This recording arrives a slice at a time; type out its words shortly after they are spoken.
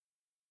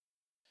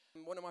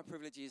One of my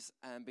privileges,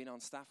 being on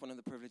staff, one of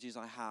the privileges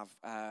I have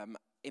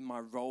in my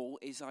role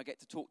is I get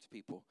to talk to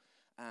people.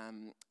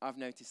 I've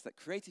noticed that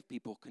creative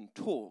people can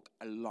talk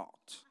a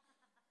lot.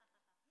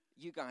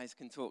 You guys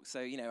can talk.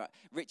 So,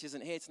 Rich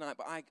isn't here tonight,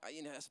 but I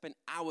spent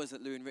hours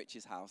at Lou and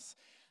Rich's house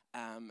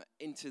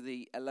into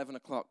the 11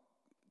 o'clock,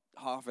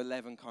 half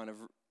 11 kind of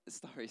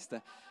stories,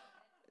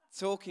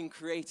 talking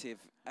creative.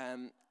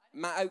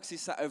 Matt Oakes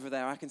is sat over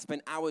there. I can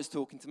spend hours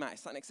talking to Matt.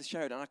 He's sat next to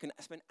Sheridan. I can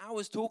spend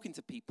hours talking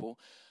to people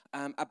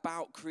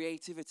about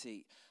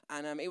creativity.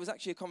 And it was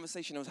actually a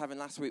conversation I was having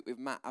last week with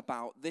Matt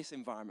about this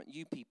environment,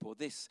 you people,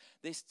 this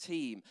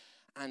team.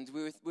 And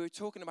we were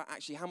talking about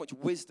actually how much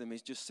wisdom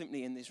is just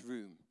simply in this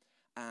room.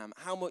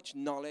 How much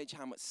knowledge,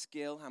 how much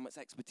skill, how much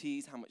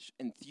expertise, how much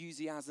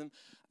enthusiasm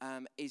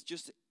is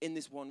just in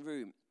this one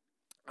room.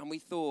 And we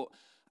thought,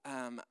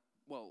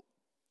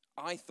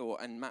 I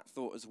thought, and Matt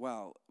thought as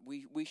well,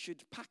 we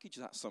should package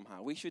that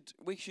somehow. We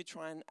should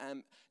try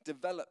and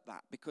develop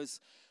that, because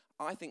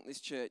I think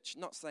this church,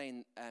 not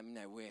saying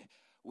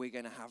we're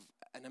going to have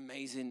an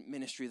amazing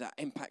ministry that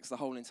impacts the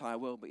whole entire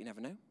world, but you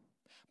never know.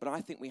 But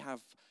I think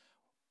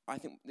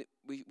that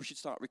we should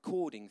start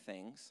recording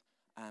things,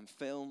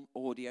 film,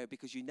 audio,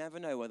 because you never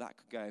know where that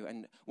could go.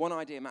 And one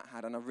idea Matt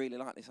had, and I really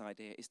like this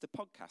idea, is to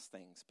podcast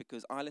things,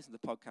 because I listen to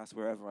podcasts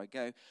wherever I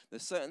go.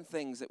 There's certain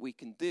things that we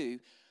can do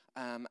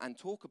and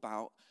talk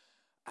about.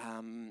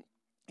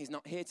 He's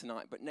not here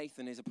tonight, but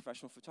Nathan is a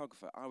professional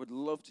photographer. I would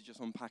love to just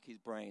unpack his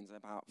brains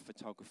about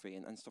photography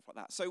and stuff like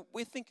that. So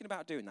we're thinking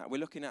about doing that. We're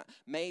looking at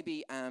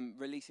maybe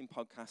releasing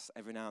podcasts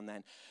every now and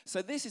then.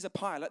 So this is a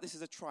pilot. This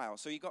is a trial.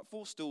 So you've got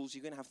 4 stools.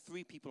 You're going to have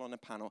 3 people on a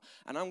panel,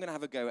 and I'm going to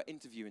have a go at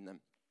interviewing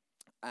them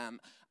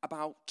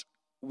about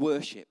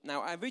worship.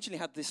 Now, I originally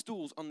had the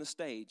stools on the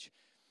stage,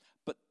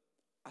 but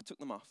I took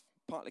them off.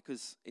 Partly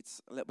because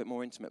it's a little bit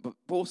more intimate, but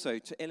also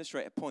to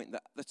illustrate a point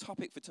that the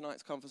topic for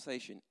tonight's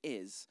conversation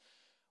is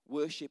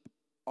worship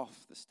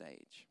off the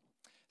stage.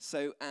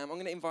 So I'm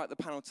going to invite the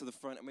panel to the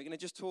front, and we're going to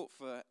just talk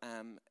for,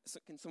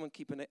 can someone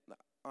keep an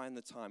eye on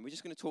the time? We're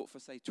just going to talk for,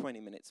 say, 20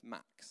 minutes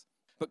max.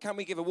 But can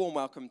we give a warm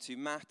welcome to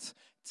Matt,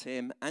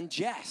 Tim, and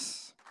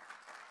Jess?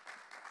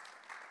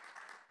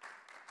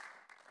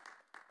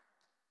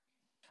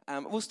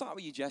 We'll start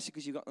with you, Jess,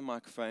 because you've got the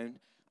microphone.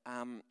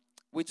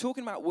 We're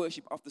talking about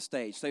worship off the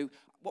stage. So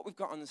what we've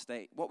got on the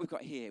stage, what we've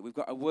got here, we've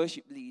got a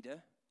worship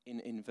leader, in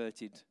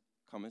inverted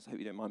commas. I hope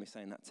you don't mind me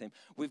saying that, Tim.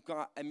 We've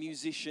got a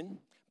musician.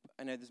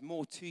 I know there's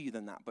more to you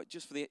than that, but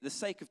just for the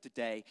sake of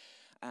today,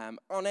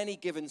 on any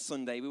given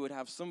Sunday, we would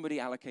have somebody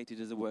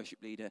allocated as a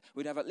worship leader.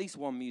 We'd have at least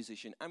one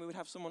musician, and we would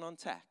have someone on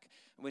tech.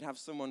 And we'd have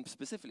someone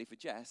specifically for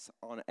Jess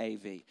on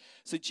AV.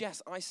 So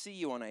Jess, I see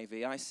you on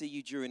AV. I see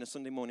you during a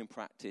Sunday morning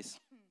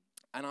practice,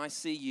 and I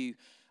see you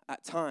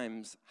at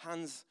times,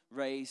 hands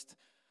raised,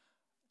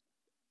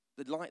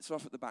 the lights are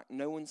off at the back,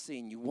 no one's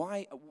seeing you.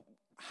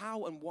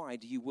 How and why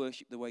do you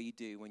worship the way you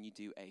do when you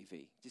do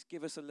AV? Just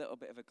give us a little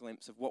bit of a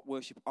glimpse of what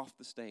worship off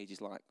the stage is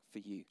like for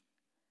you.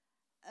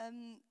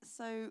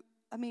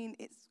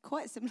 It's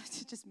quite similar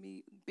to just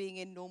me being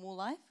in normal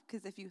life,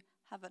 because if you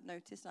haven't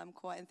noticed, I'm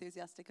quite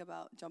enthusiastic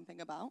about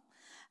jumping about.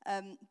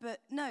 I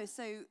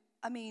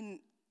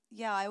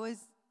always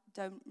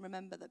don't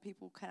remember that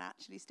people can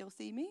actually still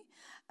see me.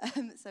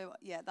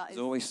 There's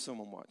always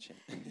someone watching.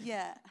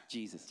 Yeah.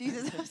 Jesus, I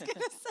was going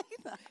to say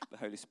that. The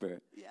Holy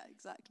Spirit. Yeah,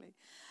 exactly.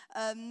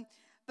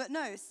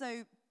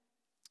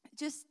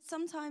 Just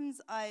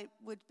sometimes I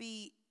would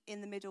be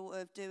in the middle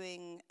of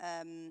doing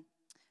an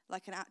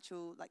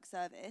actual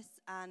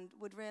service, and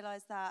would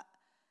realize that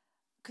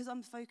because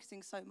I'm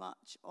focusing so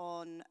much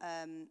on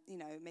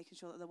making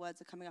sure that the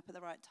words are coming up at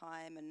the right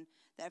time and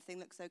that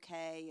everything looks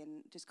okay,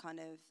 and just kind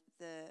of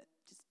the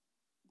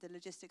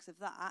logistics of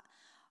that,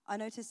 I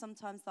noticed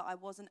sometimes that I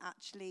wasn't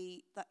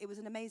actually, that it was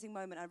an amazing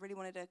moment. I really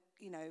wanted to,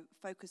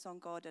 focus on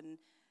God, and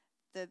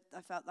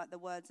I felt like the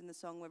words in the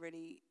song were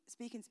really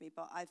speaking to me,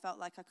 but I felt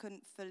like I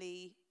couldn't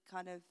fully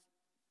kind of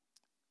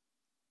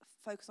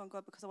focus on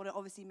God, because I want to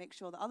obviously make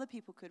sure that other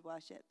people could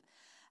worship.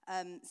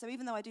 So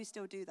even though I do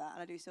still do that,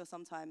 and I do still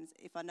sometimes,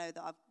 if I know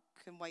that I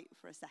can wait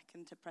for a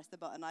second to press the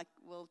button, I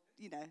will,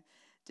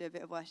 do a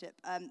bit of worship.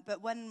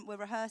 But when we're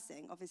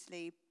rehearsing,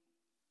 obviously,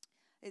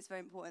 it's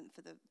very important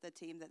for the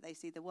team that they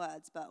see the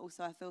words, but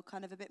also I feel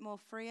kind of a bit more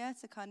freer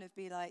to kind of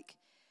be like,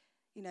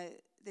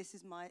 this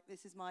is my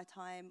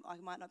time. I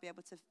might not be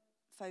able to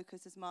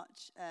focus as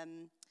much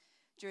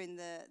during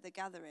the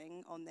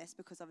gathering on this,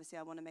 because obviously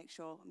I want to make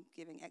sure I'm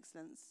giving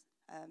excellence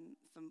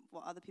from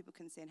what other people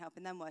can see and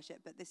helping them worship.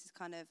 But this is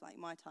kind of like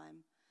my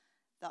time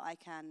that I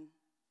can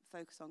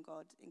focus on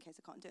God in case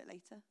I can't do it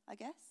later, I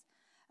guess.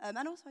 And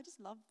also I just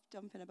love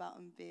jumping about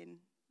and being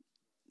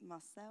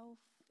myself.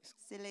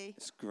 Silly.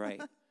 It's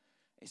great.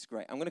 It's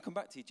great. I'm going to come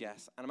back to you,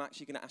 Jess, and I'm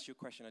actually going to ask you a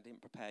question I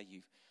didn't prepare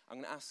you. I'm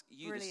going to ask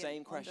you Brilliant. The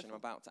same question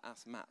Wonderful. I'm about to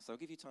ask Matt, so I'll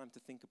give you time to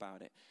think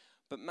about it.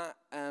 But Matt,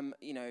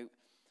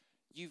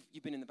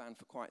 you've been in the band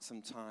for quite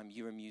some time.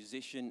 You're a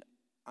musician.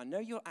 I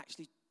know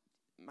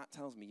Matt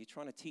tells me you're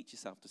trying to teach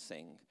yourself to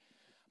sing,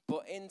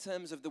 But in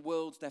terms of the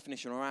world's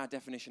definition or our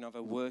definition of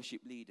a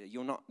worship leader,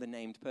 you're not the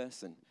named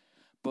person.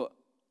 But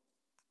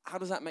how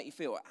does that make you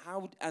feel?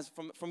 How, as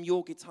from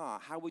your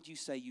guitar, how would you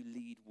say you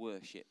lead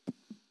worship?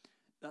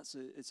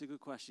 It's a good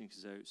question.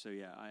 So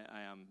yeah,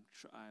 I am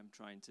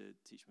trying to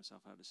teach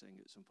myself how to sing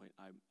at some point.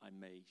 I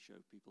may show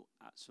people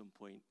at some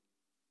point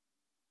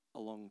a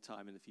long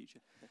time in the future.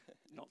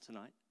 Not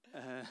tonight.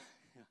 I'm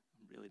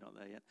really not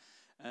there yet.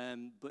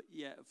 But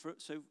yeah,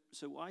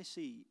 so I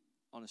see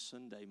on a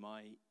Sunday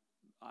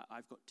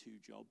I've got two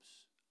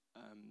jobs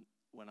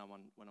when I'm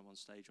on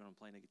stage, when I'm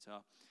playing a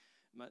guitar.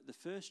 The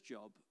first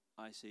job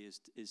I see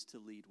is to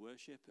lead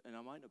worship, and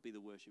I might not be the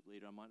worship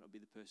leader, I might not be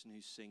the person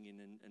who's singing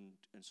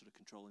and sort of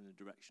controlling the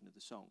direction of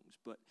the songs,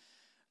 but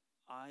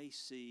I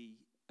see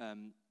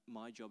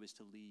my job is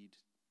to lead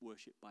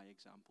worship by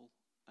example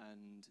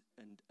and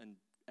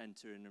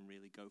enter in and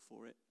really go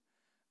for it.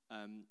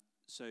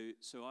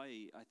 So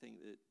I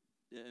think that,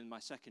 and my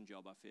second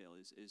job I feel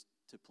is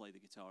to play the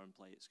guitar and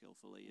play it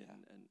skillfully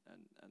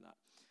and that.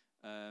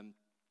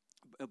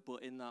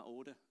 But in that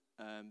order.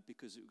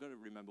 Because we've got to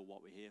remember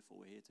what we're here for.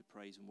 We're here to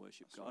praise and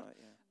worship That's God. Right,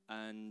 yeah.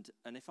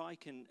 And if I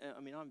can,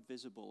 I'm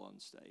visible on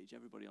stage.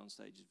 Everybody on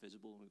stage is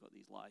visible, and we've got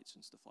these lights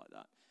and stuff like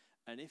that.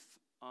 And if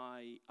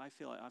I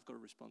feel like I've got a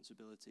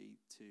responsibility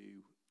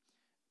to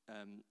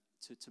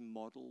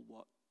model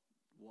what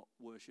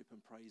worship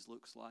and praise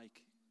looks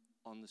like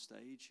on the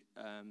stage,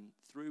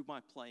 through my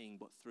playing,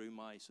 but through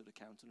my sort of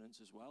countenance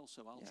as well.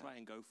 So I'll try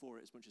and go for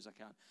it as much as I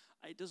can.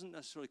 It doesn't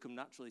necessarily come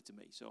naturally to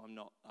me, so I'm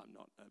not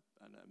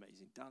an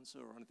amazing dancer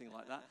or anything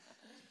like that.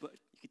 But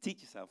you could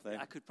teach yourself, though.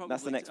 I could probably.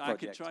 That's the next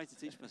project. I could try to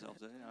teach myself.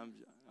 So,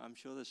 I'm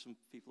sure there's some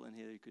people in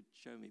here who could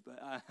show me,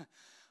 but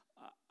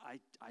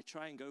I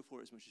try and go for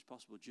it as much as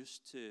possible,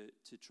 just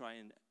to try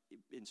and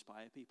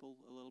inspire people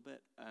a little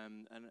bit.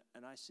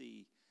 And I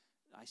see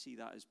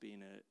that as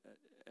being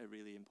a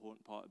really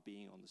important part of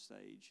being on the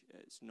stage.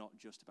 It's not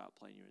just about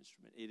playing your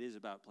instrument. It is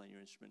about playing your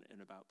instrument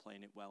and about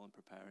playing it well and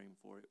preparing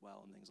for it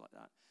well and things like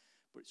that.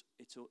 But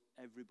it's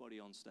everybody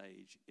on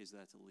stage is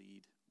there to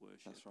lead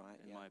worship. That's right,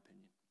 in my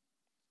opinion.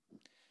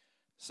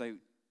 So,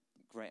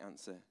 great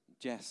answer.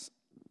 Jess,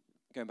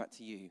 going back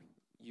to you.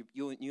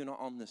 You're not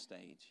on the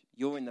stage.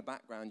 You're in the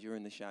background. You're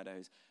in the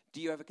shadows.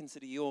 Do you ever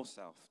consider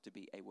yourself to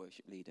be a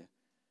worship leader?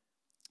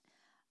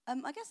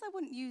 I guess I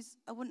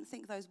wouldn't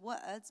think those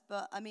words,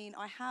 but I mean,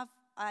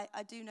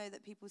 I do know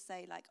that people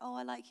say like, oh,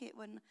 I like it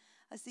when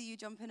I see you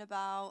jumping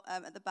about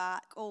at the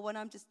back, or when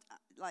I'm just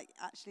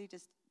actually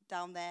just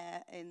down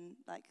there in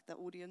like the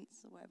audience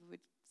or whatever we'd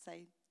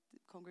say, the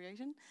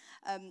congregation,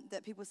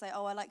 that people say,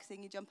 oh, I like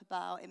seeing you jump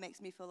about. It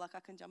makes me feel like I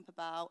can jump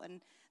about,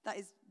 and that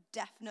is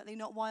definitely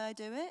not why I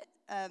do it.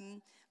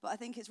 But I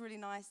think it's really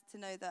nice to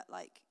know that,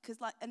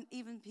 and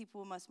even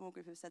people in my small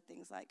group have said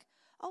things like,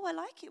 oh, I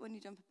like it when you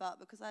jump about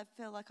because I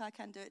feel like I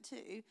can do it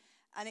too.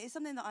 And it's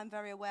something that I'm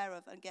very aware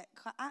of and get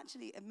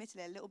actually,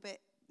 admittedly, a little bit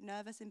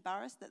nervous,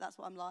 embarrassed that that's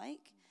what I'm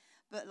like.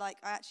 But I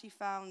actually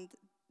found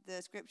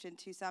the scripture in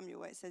 2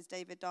 Samuel where it says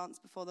David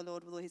danced before the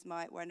Lord with all his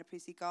might, wearing a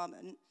priestly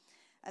garment.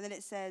 And then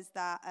it says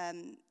that,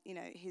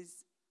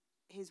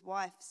 his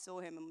wife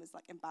saw him and was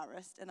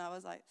embarrassed. And I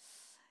was like,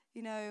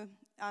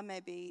 I may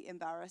be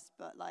embarrassed,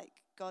 but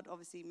God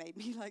obviously made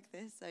me like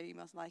this, so he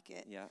must like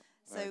it. Yeah,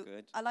 very so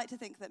good. I like to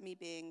think that me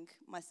being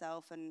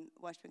myself and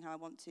worshipping how I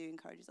want to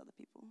encourages other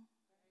people.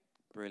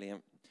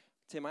 Brilliant.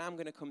 Tim, I am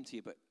going to come to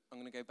you, but I'm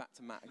going to go back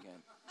to Matt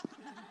again.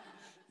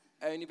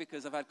 Only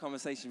because I've had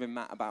conversations with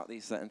Matt about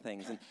these certain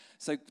things. And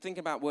so thinking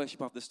about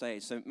worship off the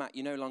stage. So Matt,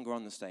 you're no longer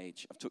on the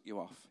stage. I've took you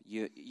off.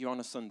 You're on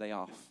a Sunday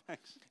off.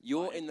 Thanks.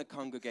 You're in the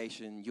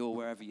congregation. You're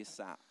wherever you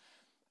sat.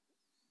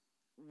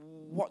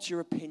 What's your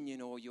opinion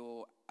or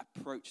your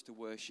approach to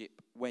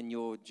worship when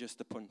you're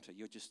just a punter?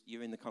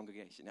 You're in the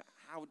congregation.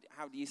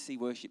 How do you see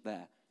worship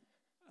there?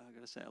 I've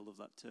got to say, I love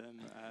that term.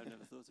 I've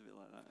never thought of it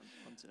like that,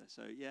 punter.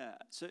 So yeah,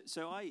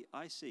 so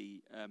I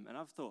see, and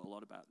I've thought a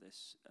lot about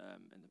this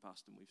in the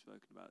past, and we've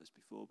spoken about this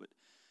before. But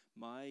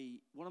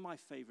one of my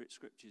favourite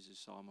scriptures is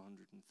Psalm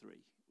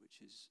 103, which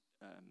is,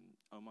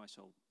 "Oh my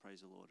soul,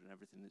 praise the Lord, and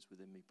everything that's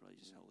within me, praise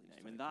His holy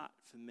name." And that,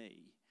 for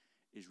me,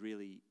 is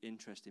really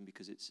interesting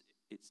because it's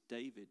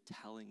David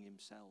telling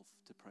himself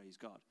to praise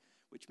God,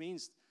 which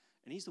means,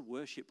 and he's the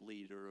worship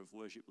leader of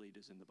worship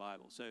leaders in the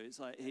Bible. So it's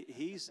like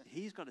he's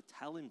got to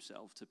tell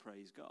himself to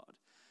praise God.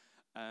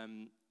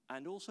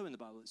 And also in the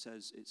Bible it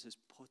says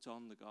put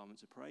on the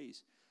garments of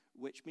praise,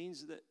 which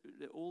means that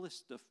all this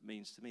stuff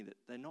means to me that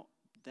they're not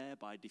there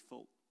by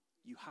default.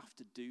 You have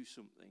to do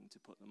something to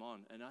put them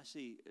on. And I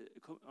see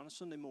on a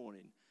Sunday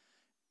morning,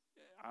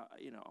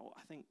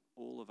 I think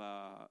all of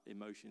our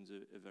emotions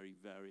are very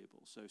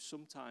variable. So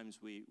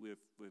sometimes we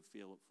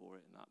feel up for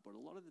it and that, but a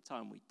lot of the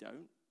time we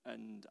don't.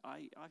 And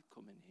I've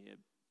come in here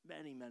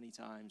many, many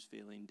times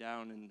feeling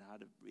down and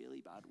had a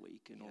really bad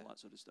week and all that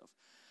sort of stuff,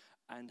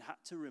 and had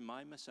to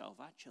remind myself,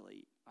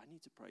 actually, I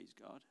need to praise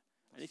God.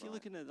 And if you're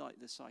looking at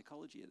the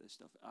psychology of this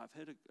stuff, I've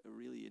heard a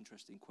really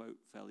interesting quote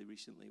fairly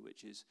recently,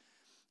 which is,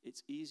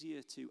 it's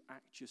easier to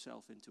act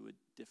yourself into a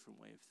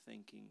different way of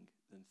thinking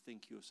than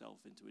think yourself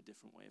into a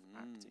different way of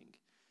acting.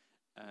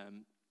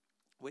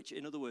 Which,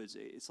 in other words,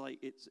 it's like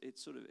it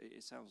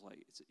sounds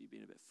like you're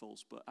being a bit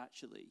false, but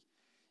actually,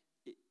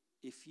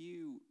 if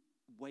you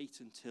wait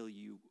until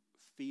you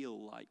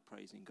feel like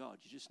praising God,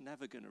 you're just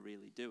never going to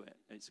really do it.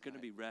 It's going to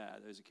be rare,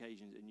 those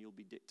occasions, and you'll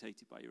be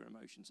dictated by your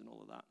emotions and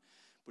all of that.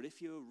 But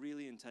if you're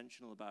really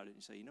intentional about it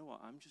and say, you know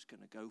what, I'm just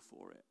going to go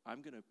for it.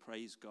 I'm going to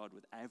praise God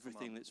with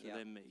everything that's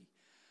within me.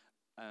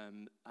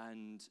 And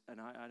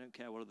I don't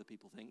care what other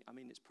people think. I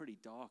mean, it's pretty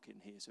dark in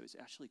here, so it's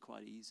actually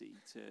quite easy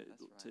to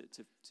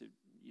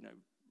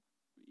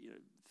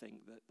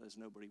think that there's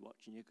nobody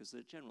watching you, because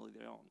generally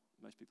they aren't.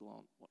 Most people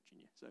aren't watching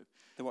you. So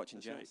they're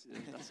watching Jess.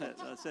 Right.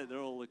 That's it.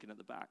 They're all looking at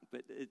the back.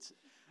 But it's,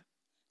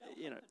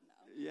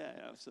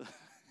 so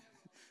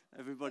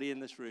everybody in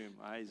this room,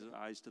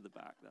 eyes to the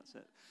back. That's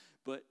it.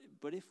 But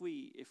if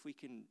we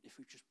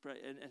just pray,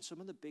 and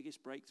some of the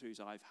biggest breakthroughs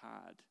I've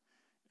had,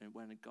 and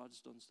when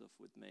God's done stuff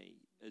with me,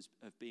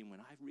 have been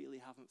when I really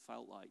haven't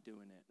felt like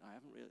doing it. I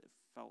haven't really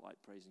felt like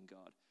praising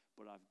God,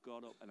 but I've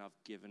got up and I've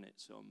given it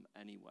some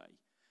anyway.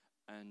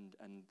 And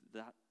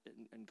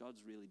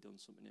God's really done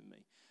something in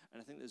me.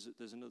 And I think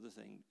there's another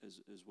thing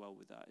as well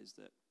with that, is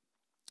that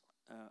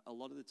a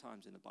lot of the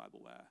times in the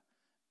Bible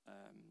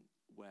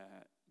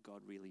where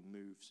God really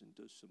moves and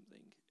does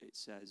something, it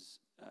says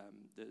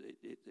that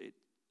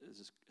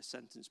there's a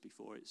sentence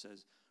before it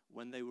says,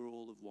 when they were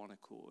all of one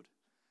accord.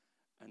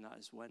 And that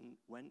is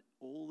when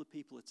all the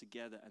people are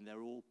together and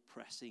they're all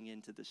pressing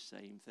into the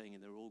same thing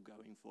and they're all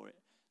going for it.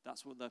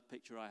 That's what the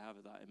picture I have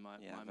of that in my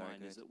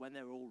mind, is that when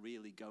they're all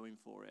really going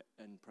for it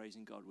and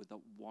praising God with that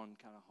one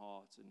kind of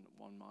heart and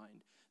one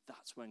mind,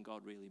 that's when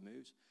God really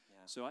moves. Yeah.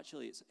 So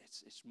actually,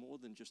 it's more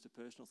than just a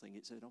personal thing.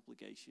 It's an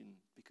obligation,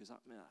 because that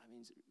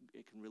means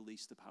it can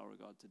release the power of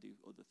God to do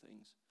other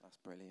things. That's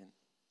brilliant.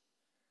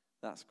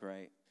 That's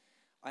great.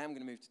 I am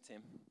going to move to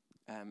Tim.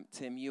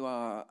 Tim, you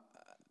are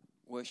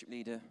worship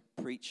leader,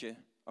 preacher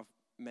of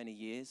many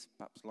years,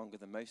 perhaps longer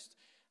than most.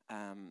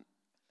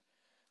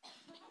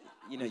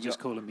 You're just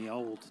calling me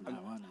old now,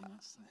 aren't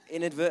you?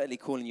 Inadvertently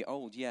calling you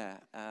old, yeah.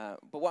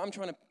 But what I'm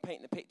trying to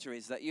paint the picture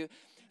is that you,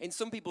 in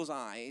some people's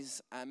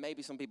eyes,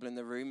 maybe some people in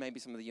the room, maybe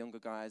some of the younger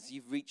guys,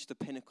 you've reached the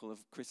pinnacle of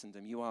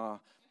Christendom. You are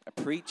a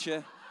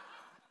preacher.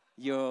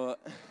 You're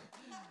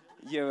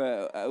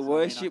a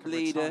worship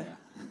leader.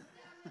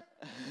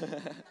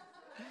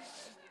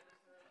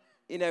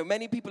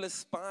 Many people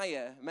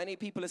aspire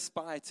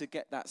to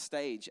get that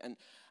stage. And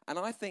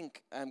I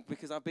think,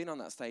 because I've been on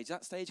that stage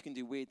can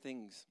do weird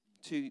things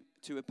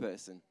to a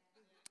person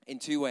in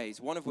two ways.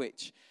 One of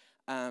which,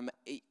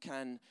 it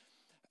can,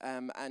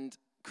 and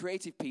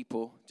creative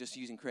people, just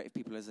using creative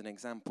people as an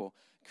example,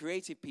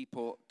 creative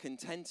people can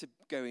tend to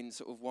go in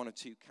sort of one or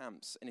two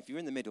camps. And if you're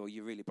in the middle,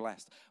 you're really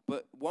blessed.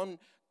 But one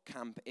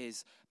camp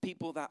is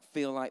people that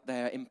feel like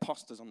they're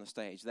imposters on the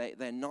stage.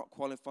 They're not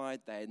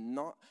qualified, they're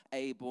not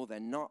able, they're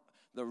not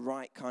the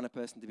right kind of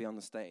person to be on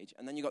the stage.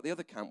 And then you've got the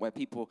other camp where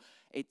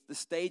the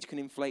stage can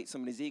inflate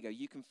somebody's ego.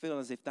 You can feel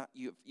as if that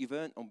you've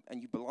earned and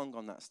you belong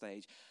on that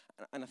stage.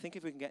 And I think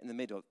if we can get in the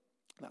middle,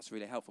 that's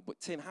really helpful. But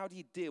Tim, how do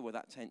you deal with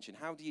that tension?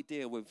 How do you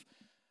deal with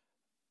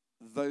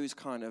those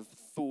kind of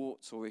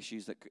thoughts or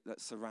issues that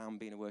surround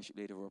being a worship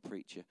leader or a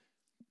preacher?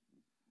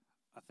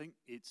 I think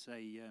it's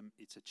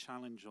a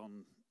challenge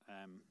on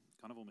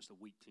kind of almost a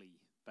weekly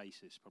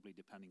basis, probably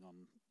depending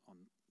on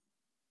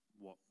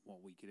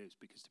what week it is,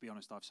 because to be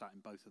honest, I've sat in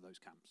both of those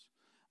camps,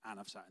 and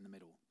I've sat in the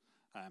middle,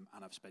 and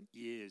I've spent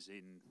years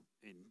in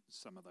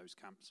some of those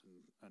camps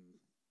and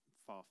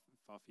far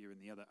fewer in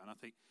the other. And I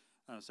think,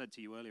 and I said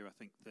to you earlier, I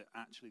think that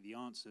actually the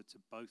answer to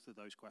both of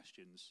those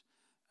questions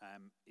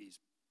is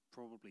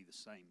probably the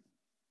same,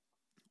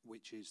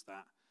 which is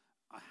that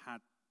I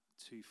had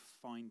to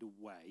find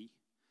a way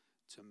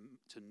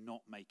to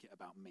not make it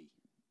about me.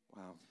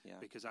 Wow, yeah.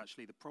 Because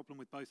actually the problem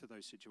with both of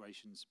those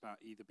situations, about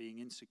either being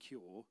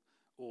insecure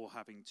or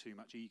having too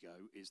much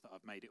ego, is that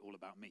I've made it all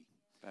about me.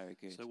 Very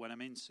good. So when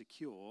I'm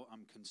insecure,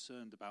 I'm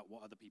concerned about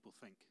what other people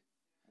think.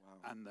 Wow.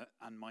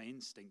 And my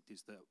instinct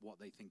is that what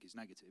they think is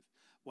negative.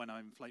 When I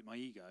inflate my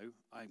ego,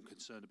 I'm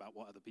concerned about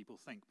what other people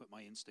think, but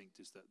my instinct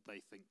is that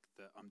they think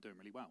that I'm doing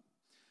really well.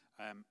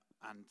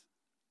 And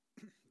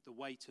the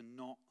way to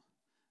not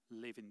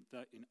live in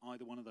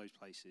either one of those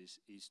places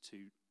is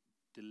to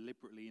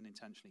deliberately and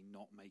intentionally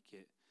not make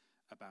it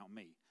about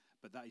me.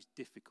 But that is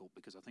difficult,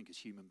 because I think as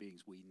human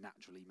beings we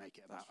naturally make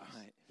it about us.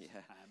 Right.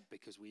 Yeah.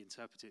 Because we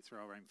interpret it through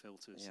our own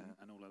filters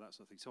and all of that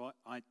sort of thing. So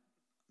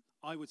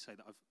I would say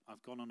that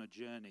I've gone on a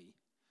journey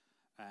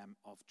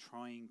of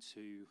trying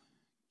to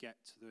get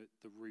to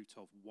the root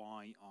of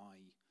why I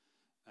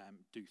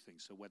do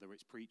things. So whether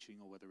it's preaching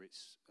or whether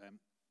it's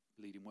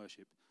leading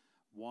worship,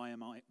 why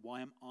am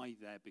I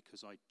there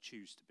because I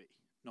choose to be,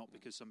 not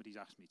because somebody's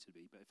asked me to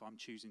be. But if I'm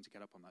choosing to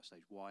get up on that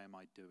stage, why am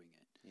I doing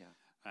it?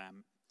 Yeah.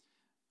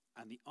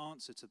 And the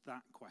answer to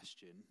that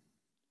question,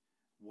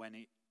 when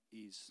it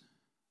is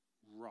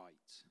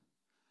right,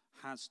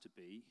 has to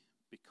be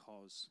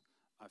because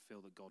I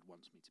feel that God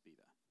wants me to be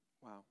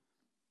there. Wow.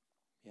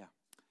 Yeah.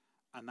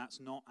 And that's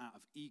not out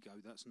of ego.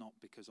 That's not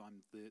because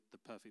I'm the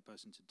perfect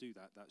person to do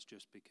that. That's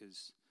just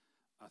because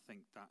I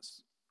think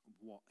that's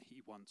what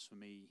he wants for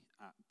me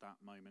at that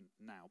moment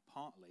now,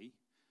 partly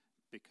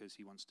because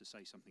he wants to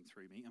say something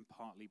through me, and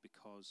partly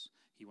because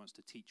he wants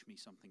to teach me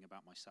something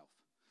about myself.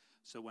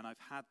 So when I've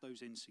had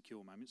those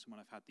insecure moments and when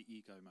I've had the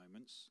ego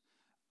moments,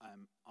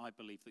 I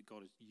believe that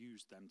God has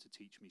used them to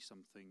teach me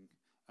something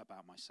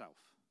about myself,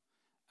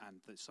 and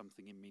that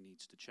something in me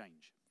needs to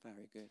change.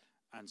 Very good.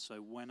 And so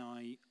when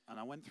I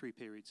went through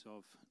periods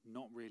of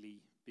not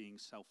really being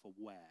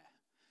self-aware,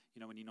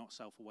 when you're not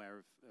self-aware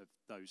of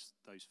those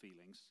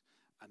feelings,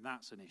 and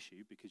that's an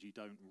issue because you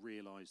don't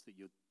realise that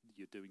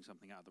you're doing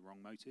something out of the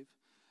wrong motive.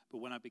 But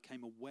when I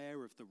became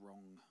aware of the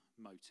wrong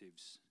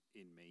motives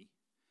in me,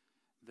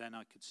 then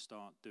I could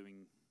start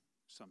doing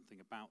something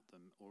about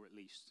them, or at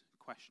least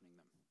questioning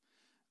them.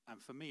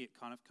 And for me, it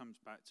kind of comes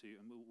back to,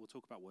 and we'll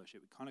talk about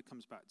worship, it kind of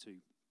comes back to,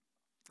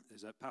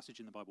 there's a passage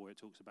in the Bible where it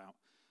talks about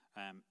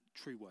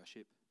true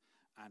worship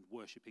and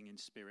worshipping in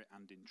spirit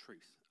and in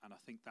truth. And I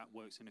think that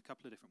works in a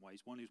couple of different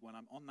ways. One is when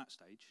I'm on that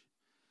stage,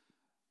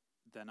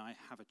 then I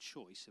have a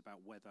choice about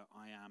whether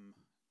I am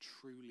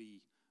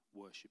truly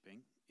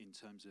worshipping, in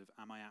terms of,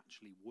 am I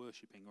actually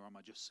worshipping, or am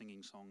I just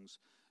singing songs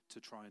to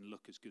try and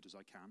look as good as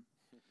I can?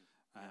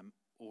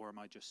 Or am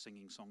I just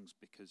singing songs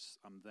because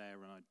I'm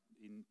there and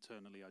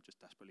internally I just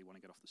desperately want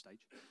to get off the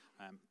stage,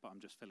 but I'm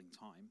just filling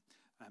time?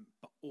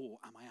 Or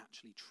am I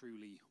actually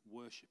truly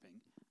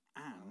worshipping?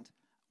 And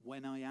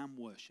when I am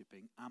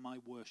worshipping, am I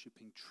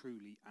worshipping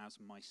truly as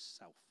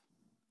myself?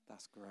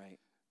 That's great.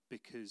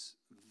 Because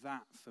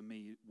that, for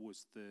me,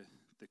 was the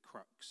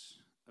crux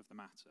of the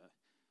matter.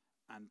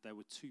 And there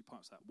were two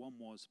parts to that. One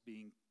was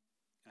being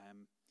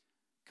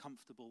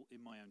comfortable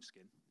in my own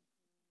skin,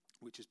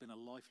 which has been a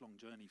lifelong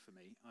journey for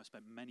me. I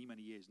spent many,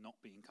 many years not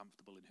being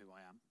comfortable in who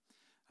I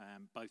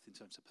am, both in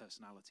terms of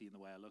personality and the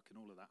way I look and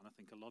all of that. And I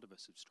think a lot of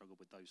us have struggled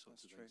with those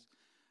sorts of things.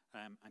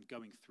 And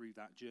going through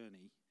that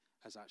journey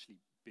has actually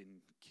been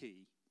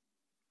key.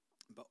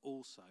 But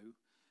also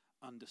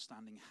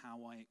understanding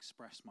how I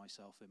express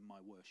myself in my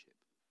worship.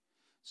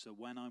 So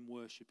when I'm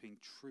worshipping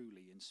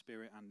truly in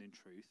spirit and in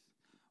truth,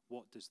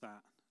 what does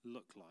that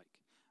look like?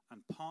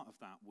 And part of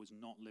that was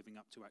not living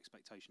up to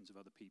expectations of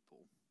other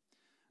people,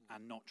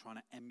 and not trying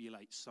to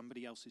emulate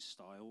somebody else's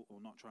style, or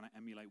not trying to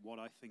emulate what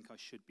I think I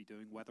should be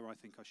doing, whether I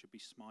think I should be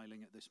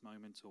smiling at this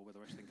moment, or whether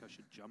I think I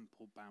should jump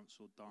or bounce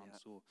or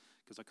dance, or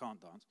because I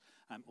can't dance,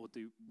 or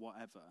do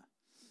whatever.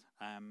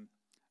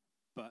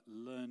 But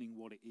learning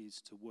what it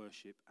is to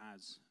worship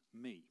as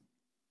me.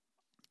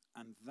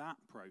 And that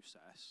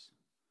process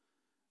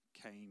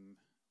came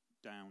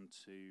down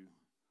to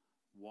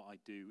what I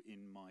do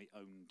in my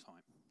own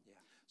time. Yeah.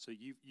 So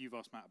you've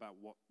asked Matt about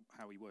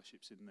how he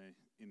worships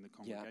in the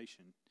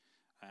congregation.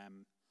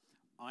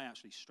 I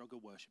actually struggle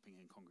worshipping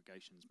in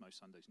congregations most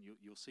Sundays, and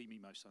you'll see me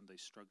most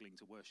Sundays struggling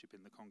to worship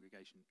in the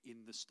congregation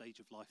in the stage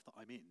of life that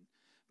I'm in,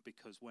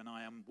 because when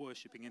I am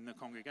worshipping in the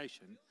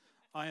congregation,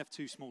 I have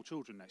two small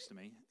children next to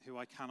me who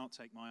I cannot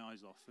take my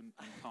eyes off and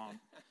can't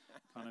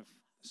kind of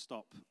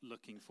stop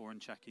looking for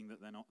and checking that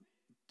they're not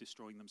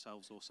destroying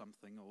themselves or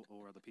something,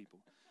 or other people.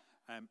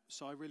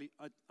 So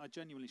I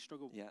genuinely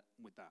struggle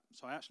with that.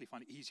 So I actually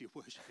find it easier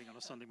worshipping on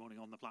a Sunday morning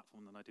on the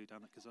platform than I do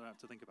down there, because I don't have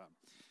to think about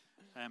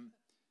it.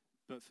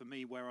 But for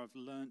me, where I've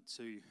learned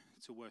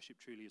to worship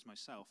truly as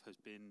myself has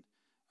been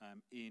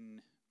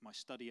in my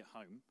study at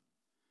home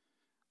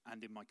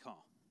and in my car.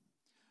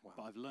 Wow.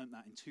 But I've learned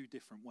that in two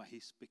different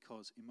ways,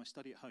 because in my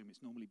study at home,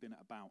 it's normally been at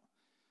about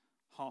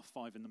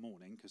 5:30 in the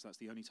morning, because that's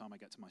the only time I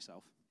get to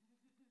myself,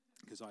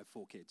 because I have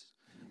 4 kids.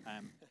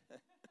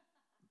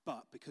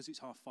 But because it's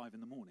 5:30 in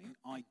the morning,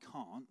 I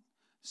can't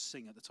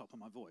sing at the top of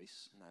my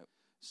voice. No.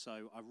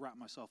 So I wrap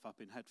myself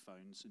up in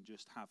headphones and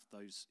just have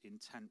those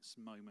intense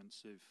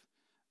moments of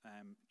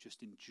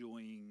just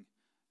enjoying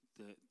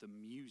the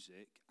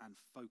music and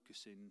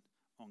focusing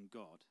on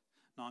God.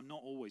 Now, I'm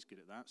not always good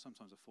at that.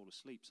 Sometimes I fall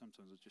asleep.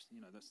 Sometimes I just,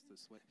 that's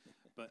the way.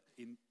 But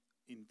in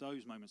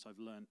those moments, I've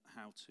learned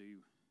how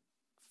to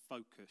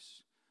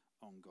focus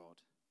on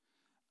God.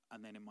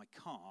 And then in my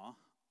car,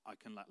 I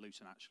can let loose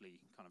and actually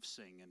kind of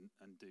sing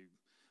and do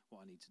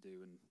what I need to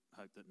do, and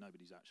hope that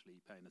nobody's actually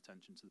paying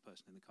attention to the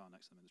person in the car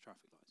next to them in the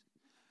traffic lights.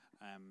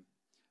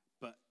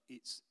 But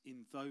it's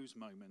in those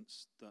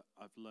moments that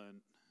I've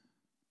learned,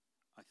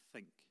 I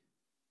think,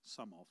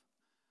 some of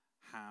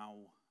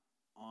how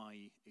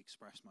I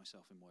express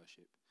myself in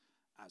worship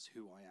as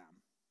who I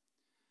am,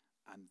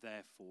 and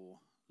therefore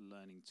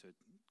learning to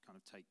kind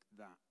of take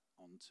that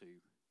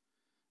onto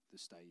the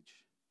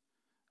stage.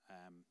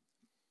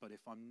 But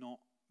if I'm not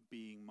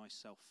being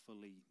myself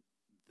fully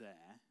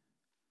there,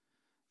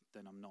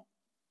 then I'm not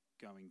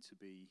going to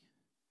be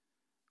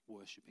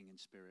worshipping in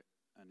spirit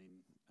and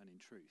in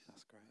truth.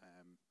 That's great.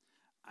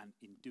 And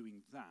in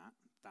doing that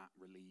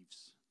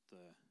relieves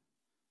the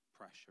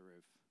pressure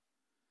of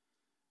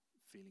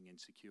feeling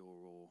insecure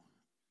or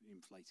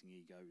inflating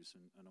egos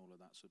and all of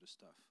that sort of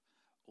stuff.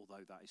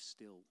 Although that is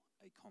still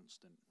a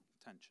constant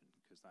tension,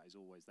 because that is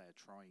always there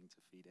trying to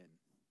feed in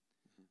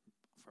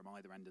from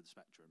either end of the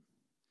spectrum.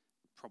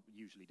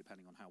 Usually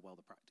depending on how well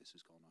the practice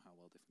has gone or how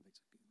well different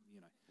things,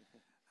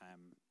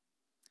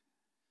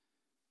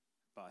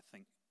 But I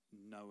think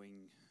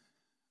knowing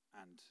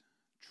and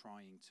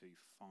trying to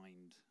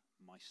find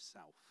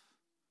myself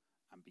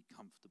and be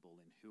comfortable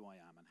in who I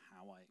am and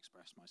how I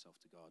express myself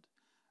to God,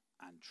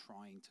 and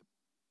trying to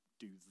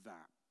do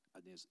that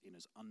in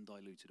as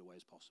undiluted a way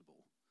as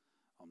possible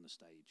on the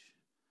stage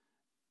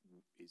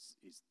is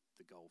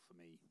the goal for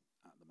me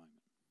at the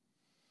moment.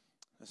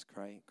 That's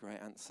great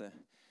answer.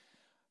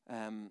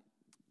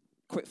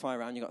 Quick fire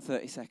round, you've got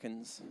 30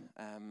 seconds.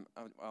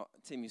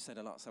 Tim, you said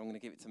a lot, so I'm going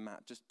to give it to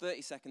Matt. Just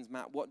 30 seconds,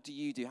 Matt. What do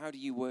you do? How do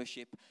you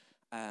worship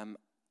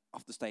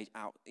off the stage,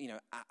 out,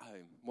 at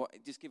home?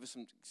 Just give us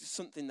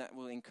something that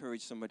will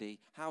encourage somebody.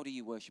 How do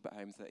you worship at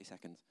home? 30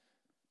 seconds.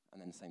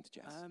 And then the same to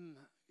Jess.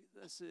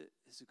 That's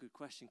a good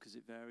question, because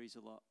it varies a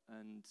lot,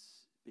 and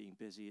being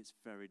busy, it's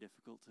very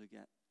difficult to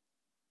get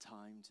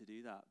time to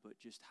do that. But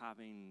just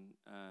having,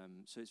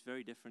 so it's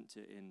very different to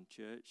in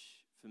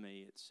church. For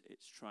me,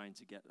 it's trying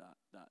to get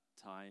that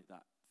time,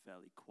 that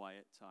fairly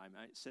quiet time.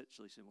 And it's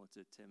actually similar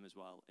to Tim as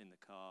well, in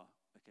the car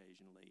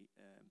occasionally,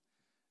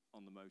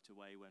 on the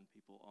motorway when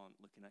people aren't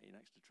looking at you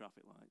next to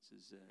traffic lights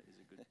is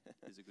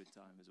a good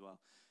time as well.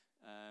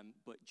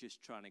 But just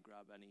trying to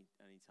grab any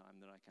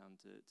time that I can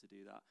to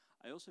do that.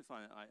 I also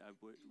find that I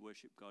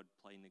worship God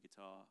playing the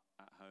guitar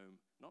at home,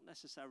 not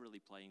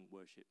necessarily playing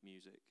worship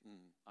music.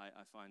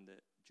 I find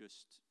that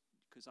just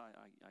because I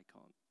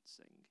can't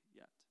sing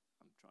yet.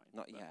 I'm trying.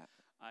 Not yet.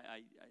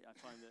 I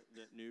find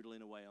that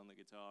noodling away on the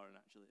guitar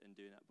and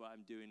doing that, but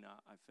I'm doing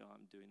that. I feel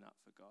I'm doing that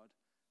for God,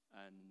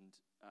 and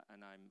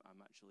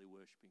I'm actually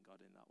worshiping God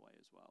in that way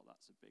as well.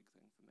 That's a big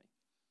thing for me.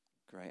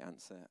 Great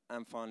answer.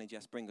 And finally,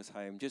 Jess, bring us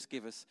home. Just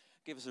give us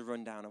a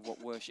rundown of what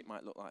worship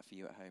might look like for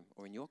you at home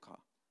or in your car.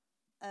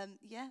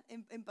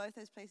 In both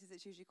those places,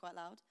 it's usually quite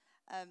loud.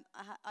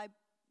 I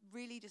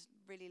really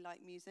like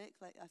music.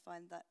 Like, I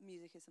find that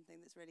music is something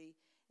that's really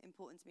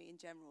important to me in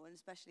general, and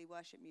especially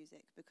worship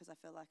music, because I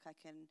feel like I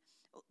can,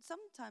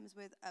 sometimes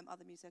with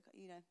other music,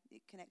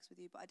 it connects with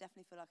you, but I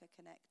definitely feel like I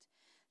connect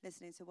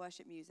listening to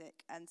worship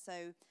music. And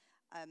so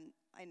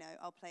I know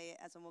I'll play it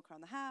as I walk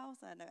around the house.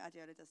 I know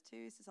Adiola does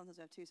too, so sometimes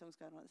we have two songs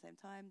going on at the same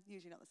time,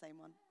 usually not the same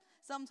one.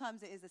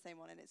 Sometimes it is the same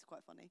one, and it's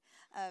quite funny.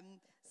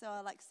 So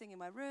I like sing in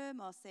my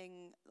room. I'll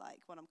sing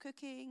like when I'm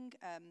cooking.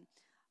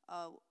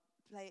 I'll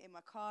play it in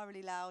my car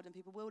really loud, and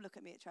people will look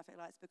at me at traffic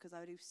lights because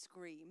I do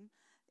scream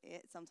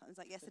it sometimes.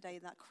 Like yesterday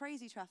in that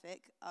crazy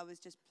traffic, I was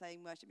just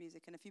playing worship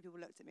music, and a few people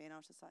looked at me, and I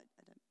was just like,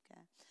 I don't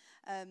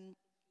care.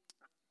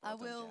 I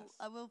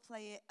will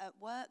play it at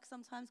work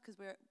sometimes, because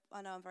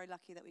I know I'm very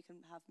lucky that we can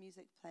have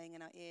music playing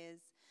in our ears.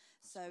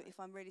 So if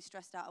I'm really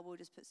stressed out, I will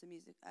just put some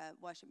music,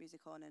 worship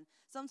music on, and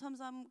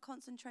sometimes I'm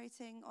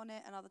concentrating on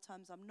it, and other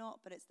times I'm not.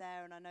 But it's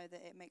there, and I know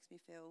that it makes me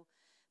feel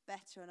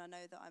better, and I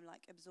know that I'm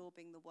like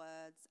absorbing the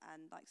words.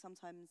 And like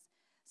sometimes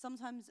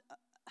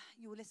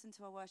you'll listen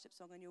to a worship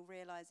song and you'll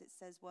realize it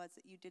says words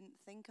that you didn't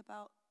think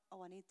about.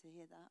 Oh, I need to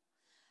hear that.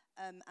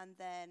 And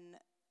then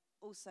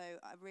also,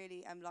 I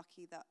really am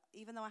lucky that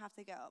even though I have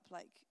to get up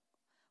like,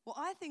 well,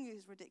 I think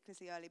is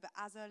ridiculously early, but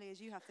as early as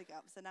you have to get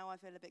up, so now I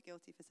feel a bit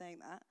guilty for saying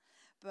that.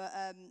 But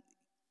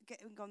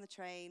getting on the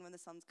train when the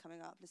sun's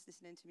coming up, just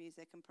listening to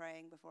music and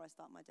praying before I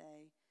start my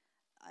day,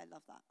 I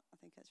love that. I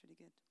think that's really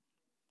good.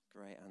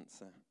 Great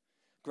answer.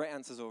 Great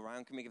answers all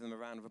around. Can we give them a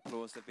round of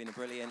applause? They've been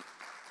brilliant.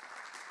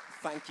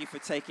 Thank you for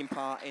taking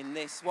part in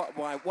this, what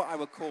I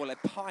would call a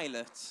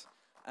pilot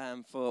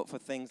for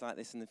things like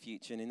this in the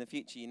future. And in the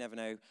future, you never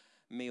know,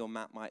 me or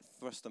Matt might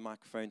thrust a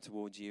microphone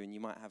towards you, and you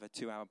might have a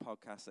 2-hour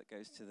podcast that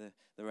goes to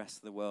the rest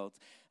of the world.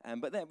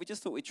 But then we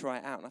just thought we'd try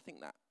it out, and I think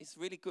that it's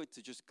really good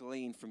to just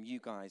glean from you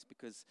guys,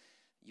 because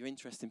you're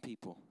interesting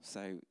people.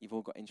 So you've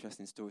all got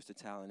interesting stories to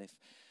tell, and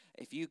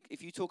if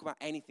you talk about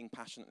anything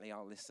passionately,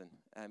 I'll listen.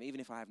 Even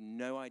if I have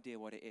no idea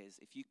what it is,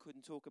 if you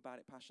couldn't talk about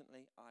it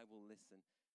passionately, I will listen.